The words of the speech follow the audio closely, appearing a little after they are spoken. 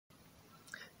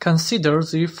Consider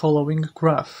the following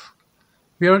graph.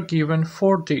 We are given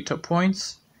 4 data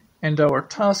points, and our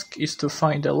task is to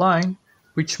find a line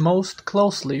which most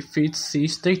closely fits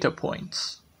these data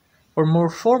points. Or more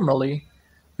formally,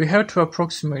 we have to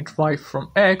approximate y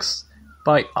from x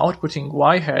by outputting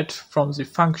y hat from the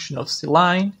function of the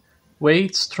line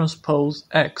weights transpose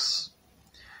x.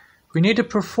 We need a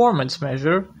performance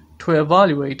measure to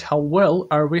evaluate how well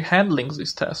are we handling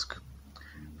this task.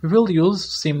 We will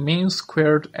use the mean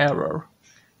squared error.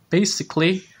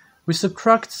 Basically, we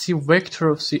subtract the vector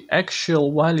of the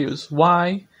actual values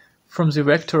y from the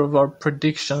vector of our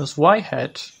predictions y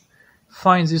hat,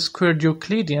 find the squared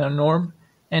Euclidean norm,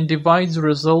 and divide the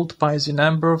result by the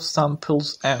number of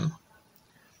samples m.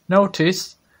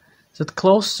 Notice that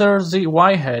closer the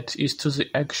y hat is to the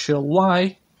actual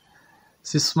y,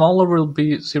 the smaller will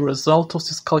be the result of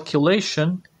this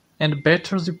calculation and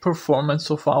better the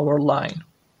performance of our line.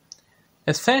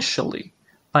 Essentially,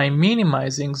 by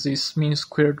minimizing this mean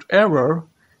squared error,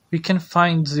 we can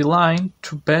find the line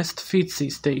to best fit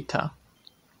this data.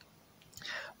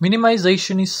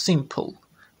 Minimization is simple.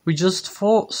 We just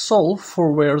solve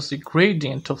for where the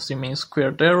gradient of the mean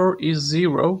squared error is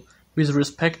 0 with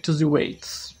respect to the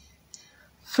weights.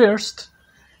 First,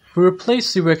 we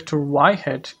replace the vector y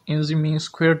hat in the mean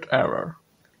squared error.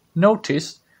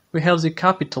 Notice we have the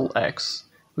capital X,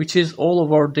 which is all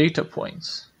of our data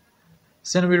points.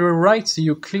 Then we rewrite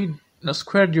the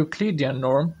squared Euclidean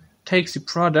norm, take the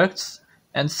products,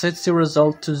 and set the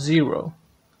result to 0.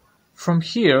 From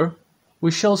here,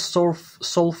 we shall solve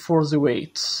for the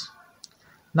weights.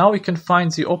 Now we can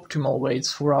find the optimal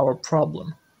weights for our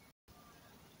problem.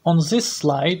 On this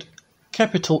slide,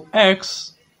 capital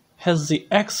X has the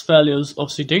x values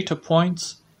of the data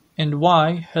points and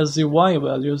y has the y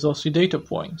values of the data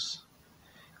points.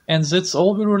 And that's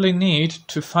all we really need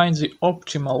to find the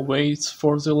optimal weights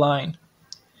for the line.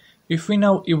 If we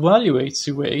now evaluate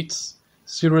the weights,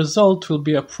 the result will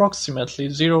be approximately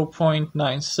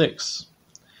 0.96.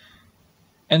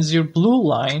 And the blue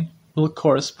line will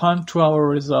correspond to our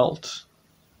result.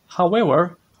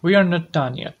 However, we are not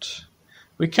done yet.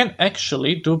 We can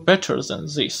actually do better than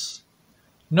this.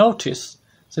 Notice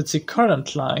that the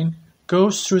current line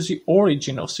goes through the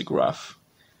origin of the graph,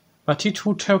 but it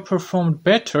would have performed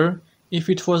better if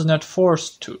it was not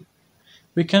forced to.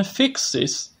 We can fix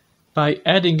this by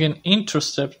adding an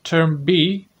intercept term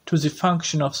b to the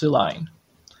function of the line.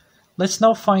 Let's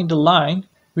now find a line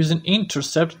with an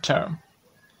intercept term.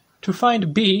 To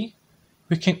find b,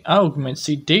 we can augment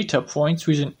the data points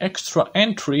with an extra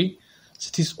entry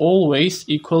that is always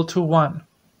equal to 1.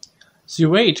 The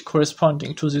weight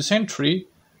corresponding to this entry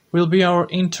will be our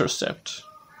intercept.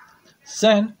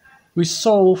 Then we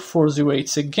solve for the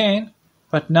weights again,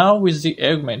 but now with the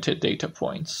augmented data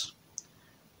points.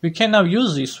 We can now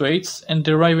use these weights and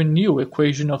derive a new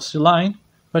equation of the line,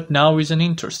 but now with an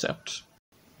intercept.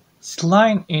 The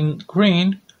line in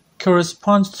green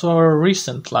corresponds to our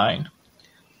recent line.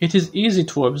 It is easy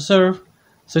to observe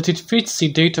that it fits the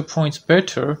data points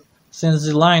better than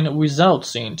the line without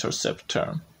the intercept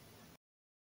term.